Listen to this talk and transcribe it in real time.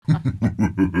That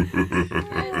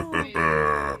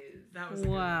was a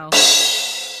good Wow. one.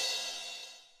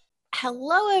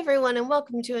 Hello, everyone, and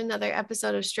welcome to another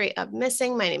episode of Straight Up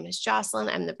Missing. My name is Jocelyn.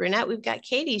 I'm the brunette. We've got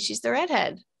Katie. She's the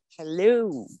redhead.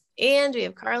 Hello. And we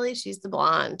have Carly. She's the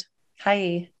blonde.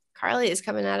 Hi. Carly is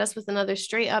coming at us with another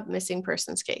straight up missing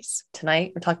persons case.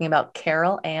 Tonight, we're talking about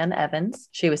Carol Ann Evans.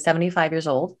 She was 75 years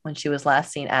old when she was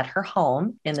last seen at her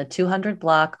home in the 200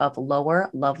 block of Lower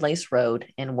Lovelace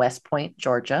Road in West Point,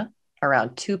 Georgia,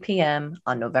 around 2 p.m.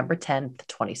 on November 10th,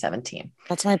 2017.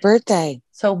 That's my birthday.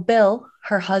 So Bill,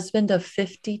 her husband of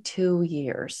 52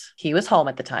 years, he was home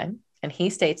at the time. And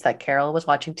he states that Carol was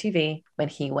watching TV when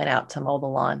he went out to mow the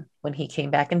lawn. When he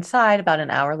came back inside about an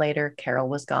hour later, Carol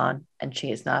was gone and she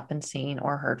has not been seen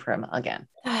or heard from again.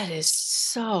 That is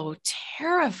so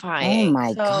terrifying. Oh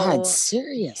my God,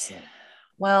 seriously.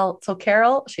 Well, so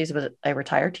Carol, she's a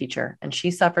retired teacher and she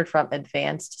suffered from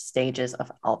advanced stages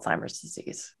of Alzheimer's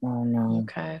disease. Oh no.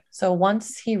 Okay. So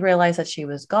once he realized that she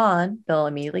was gone, Bill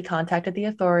immediately contacted the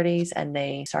authorities and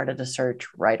they started a search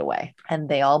right away. And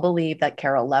they all believe that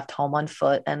Carol left home on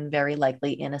foot and very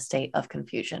likely in a state of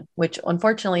confusion, which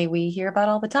unfortunately we hear about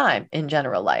all the time in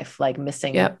general life, like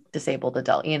missing disabled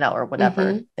adult, or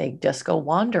whatever. They just go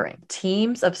wandering.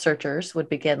 Teams of searchers would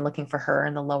begin looking for her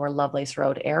in the Lower Lovelace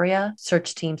Road area.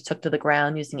 Search teams took to the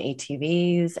ground using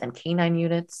ATVs and canine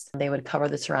units. They would cover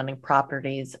the surrounding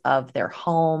properties of their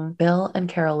home. Bill and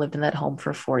Carol lived in that home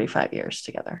for 45 years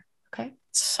together. Okay.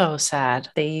 So sad.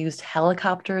 They used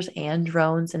helicopters and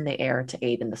drones in the air to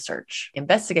aid in the search.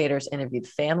 Investigators interviewed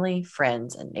family,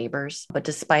 friends, and neighbors. But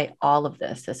despite all of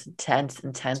this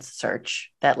intense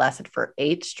search that lasted for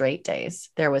 8 straight days,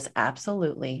 there was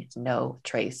absolutely no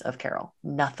trace of Carol.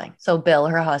 Nothing. So Bill,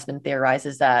 her husband,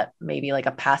 theorizes that maybe like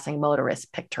a passing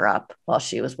motorist picked her up while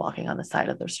she was walking on the side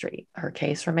of the street. Her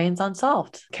case remains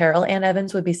unsolved. Carol Ann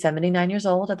Evans would be 79 years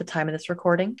old at the time of this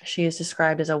recording. She is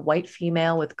described as a white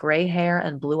female with gray hair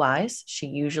and blue eyes. She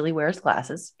usually wears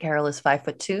glasses. Carol is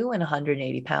 5'2" and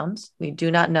 180 pounds. We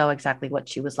do not know exactly what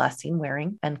she was last seen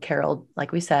wearing. And Carol,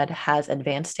 like we said, has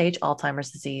advanced stage Alzheimer's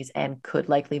disease and could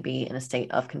likely be in a state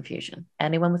of confusion.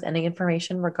 Anyone with any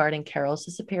information regarding Carol's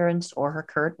disappearance or her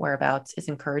current whereabouts is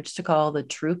encouraged to call the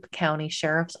Troup County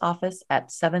Sheriff's Office at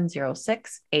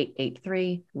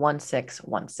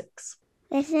 706-883-1616.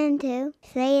 Listen to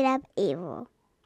Straight Up Evil.